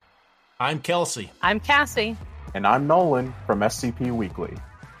I'm Kelsey. I'm Cassie. And I'm Nolan from SCP Weekly.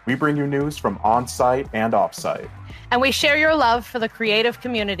 We bring you news from on-site and off-site. And we share your love for the creative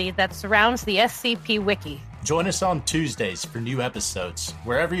community that surrounds the SCP Wiki. Join us on Tuesdays for new episodes,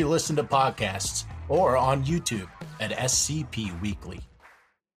 wherever you listen to podcasts, or on YouTube at SCP Weekly.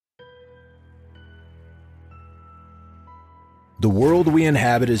 The world we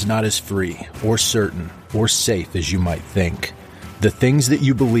inhabit is not as free, or certain, or safe as you might think. The things that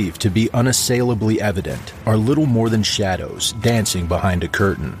you believe to be unassailably evident are little more than shadows dancing behind a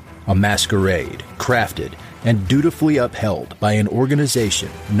curtain, a masquerade crafted and dutifully upheld by an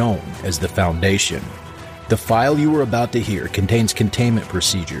organization known as the Foundation. The file you are about to hear contains containment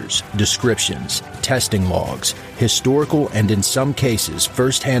procedures, descriptions, testing logs, historical and in some cases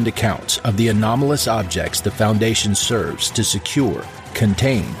first-hand accounts of the anomalous objects the Foundation serves to secure,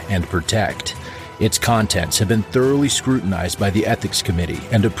 contain, and protect. Its contents have been thoroughly scrutinized by the Ethics Committee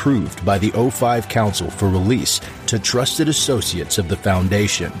and approved by the O5 Council for release to trusted associates of the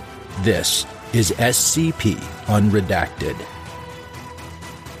Foundation. This is SCP Unredacted.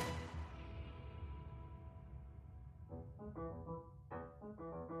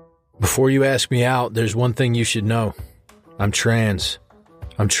 Before you ask me out, there's one thing you should know. I'm trans.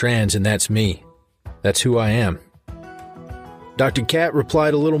 I'm trans, and that's me. That's who I am. Dr. Cat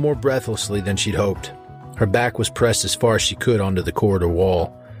replied a little more breathlessly than she'd hoped. Her back was pressed as far as she could onto the corridor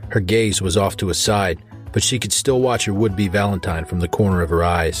wall. Her gaze was off to a side, but she could still watch her would-be Valentine from the corner of her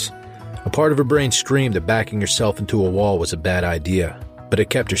eyes. A part of her brain screamed that backing herself into a wall was a bad idea, but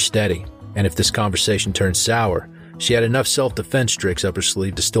it kept her steady, and if this conversation turned sour, she had enough self-defense tricks up her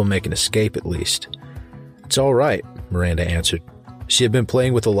sleeve to still make an escape at least. "It's all right," Miranda answered. She had been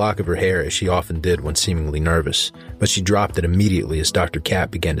playing with a lock of her hair, as she often did when seemingly nervous, but she dropped it immediately as Dr.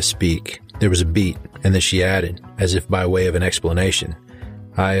 Cat began to speak. There was a beat, and then she added, as if by way of an explanation,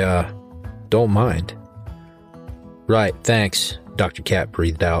 I don't mind." "Right, thanks," Dr. Cat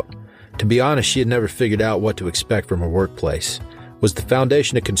breathed out. To be honest, she had never figured out what to expect from her workplace. Was the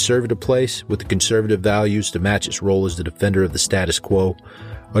Foundation a conservative place, with the conservative values to match its role as the defender of the status quo?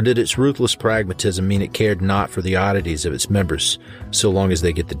 Or did its ruthless pragmatism mean it cared not for the oddities of its members, so long as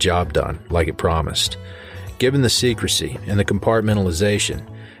they get the job done, like it promised? Given the secrecy and the compartmentalization,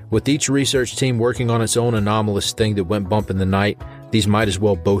 with each research team working on its own anomalous thing that went bump in the night, these might as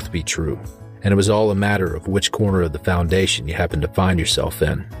well both be true. And it was all a matter of which corner of the Foundation you happened to find yourself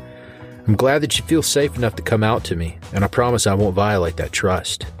in. I'm glad that you feel safe enough to come out to me, and I promise I won't violate that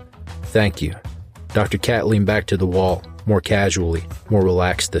trust. Thank you. Dr. Cat leaned back to the wall, more casually, more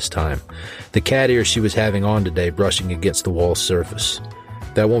relaxed this time, the cat ear she was having on today brushing against the wall's surface.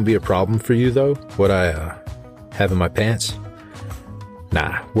 That won't be a problem for you, though? What I have in my pants?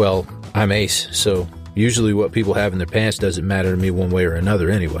 Nah, well, I'm ace, so usually what people have in their pants doesn't matter to me one way or another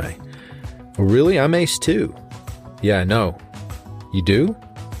anyway. Oh, really? I'm ace, too. Yeah, I know. You do?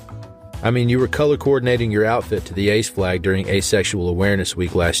 I mean, you were color coordinating your outfit to the ACE flag during Asexual Awareness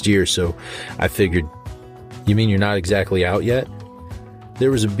Week last year, so I figured, you mean you're not exactly out yet?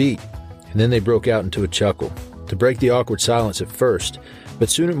 There was a beat, and then they broke out into a chuckle, to break the awkward silence at first, but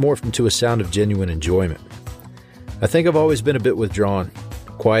soon it morphed into a sound of genuine enjoyment. I think I've always been a bit withdrawn,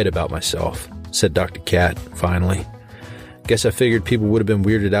 quiet about myself, said Dr. Cat, finally. Guess I figured people would have been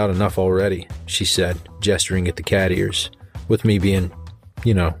weirded out enough already, she said, gesturing at the cat ears, with me being,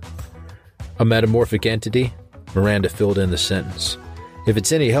 a metamorphic entity. Miranda filled in the sentence. If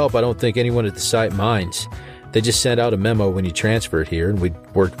it's any help, I don't think anyone at the site minds. They just sent out a memo when you transferred here, and we'd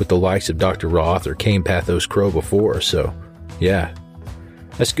worked with the likes of Dr. Roth or Kane Pathos Crow before, so yeah.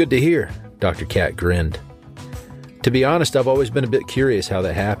 That's good to hear, Dr. Cat grinned. To be honest, I've always been a bit curious how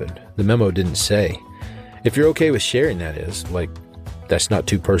that happened. The memo didn't say. If you're okay with sharing, that is. That's not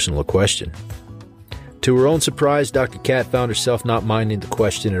too personal a question. To her own surprise, Dr. Cat found herself not minding the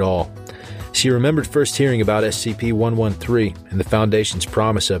question at all. She remembered first hearing about SCP-113 and the Foundation's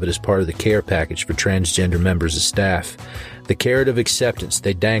promise of it as part of the care package for transgender members of staff, the carrot of acceptance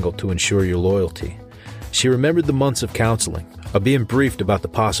they dangled to ensure your loyalty. She remembered the months of counseling, of being briefed about the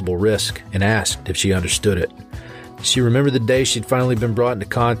possible risk and asked if she understood it. She remembered the day she'd finally been brought into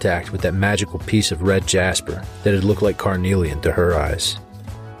contact with that magical piece of red jasper that had looked like carnelian to her eyes.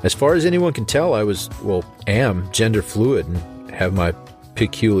 As far as anyone can tell, I am gender fluid and have my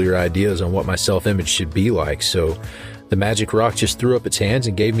peculiar ideas on what my self-image should be like, so the magic rock just threw up its hands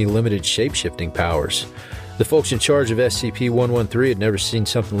and gave me limited shape-shifting powers. The folks in charge of SCP-113 had never seen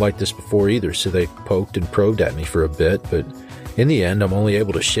something like this before either, so they poked and probed at me for a bit, but in the end, I'm only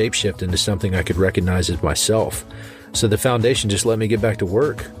able to shape-shift into something I could recognize as myself, so the Foundation just let me get back to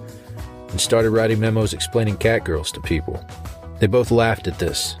work and started writing memos explaining catgirls to people. They both laughed at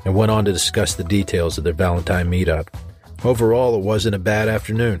this and went on to discuss the details of their Valentine meetup. Overall, it wasn't a bad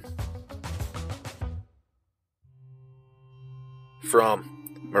afternoon.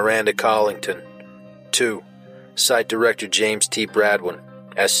 From Miranda Collington to Site Director James T. Bradwin,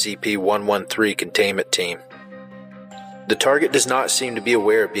 SCP-113 Containment Team. The target does not seem to be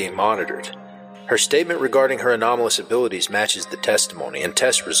aware of being monitored. Her statement regarding her anomalous abilities matches the testimony and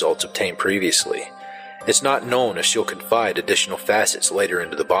test results obtained previously. It's not known if she'll confide additional facets later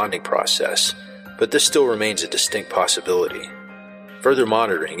into the bonding process, but this still remains a distinct possibility. Further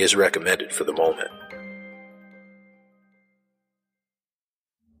monitoring is recommended for the moment.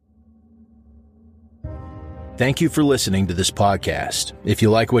 Thank you for listening to this podcast. If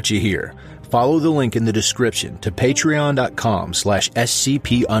you like what you hear, follow the link in the description to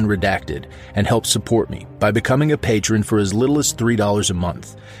patreon.com/scpunredacted and help support me by becoming a patron for as little as $3 a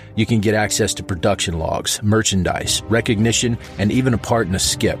month. You can get access to production logs, merchandise, recognition, and even a part in a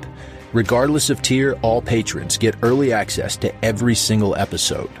skip. Regardless of tier, all patrons get early access to every single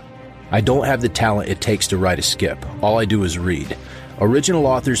episode. I don't have the talent it takes to write a skip. All I do is read. Original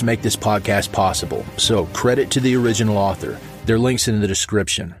authors make this podcast possible, so credit to the original author. Their links in the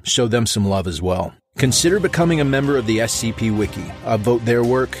description. Show them some love as well. Consider becoming a member of the SCP Wiki. Upvote their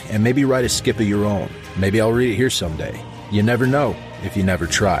work and maybe write a skip of your own. Maybe I'll read it here someday. You never know if you never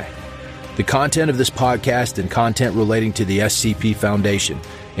try. The content of this podcast and content relating to the SCP Foundation,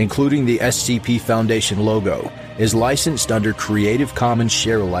 including the SCP Foundation logo, is licensed under Creative Commons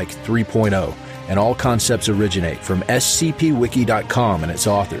Sharealike 3.0, and all concepts originate from scpwiki.com and its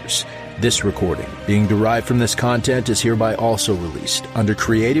authors. This recording, being derived from this content, is hereby also released under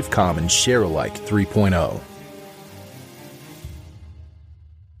Creative Commons Sharealike 3.0.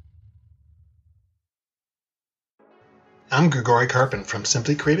 I'm Grigori Karpin from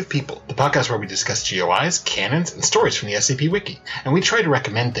Simply Creative People, the podcast where we discuss GOIs, canons, and stories from the SCP Wiki, and we try to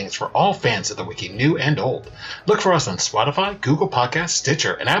recommend things for all fans of the Wiki, new and old. Look for us on Spotify, Google Podcasts,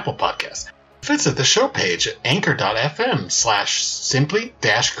 Stitcher, and Apple Podcasts. Visit the show page at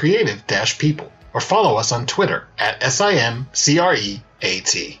anchor.fm/simply-creative-people, or follow us on Twitter at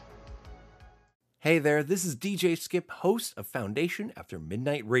SIMCREAT. Hey there, this is DJ Skip, host of Foundation After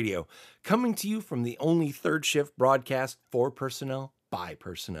Midnight Radio, coming to you from the only third shift broadcast for personnel, by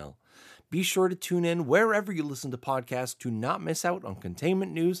personnel. Be sure to tune in wherever you listen to podcasts to not miss out on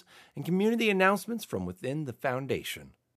containment news and community announcements from within the Foundation.